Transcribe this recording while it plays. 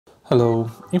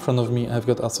Hello, in front of me I've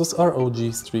got ASUS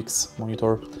ROG Strix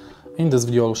monitor. In this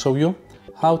video I'll show you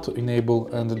how to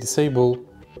enable and disable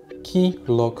key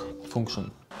lock function.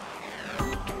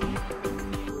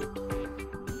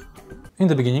 In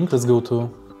the beginning, let's go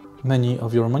to menu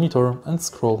of your monitor and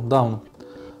scroll down.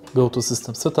 Go to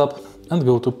System Setup and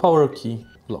go to Power Key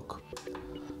Lock.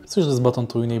 Switch this button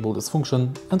to enable this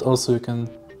function, and also you can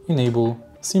enable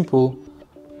simple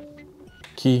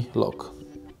key lock.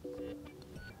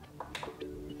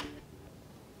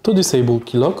 To disable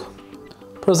key lock,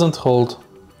 press and hold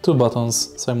two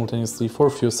buttons simultaneously for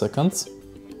a few seconds.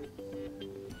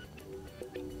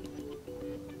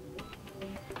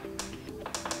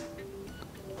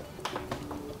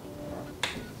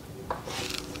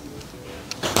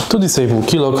 To disable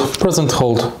key lock, press and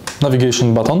hold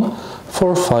navigation button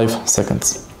for 5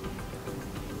 seconds.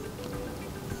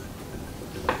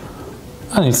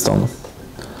 And it's done.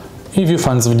 If you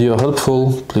find this video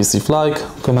helpful, please leave like,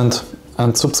 comment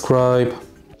and subscribe.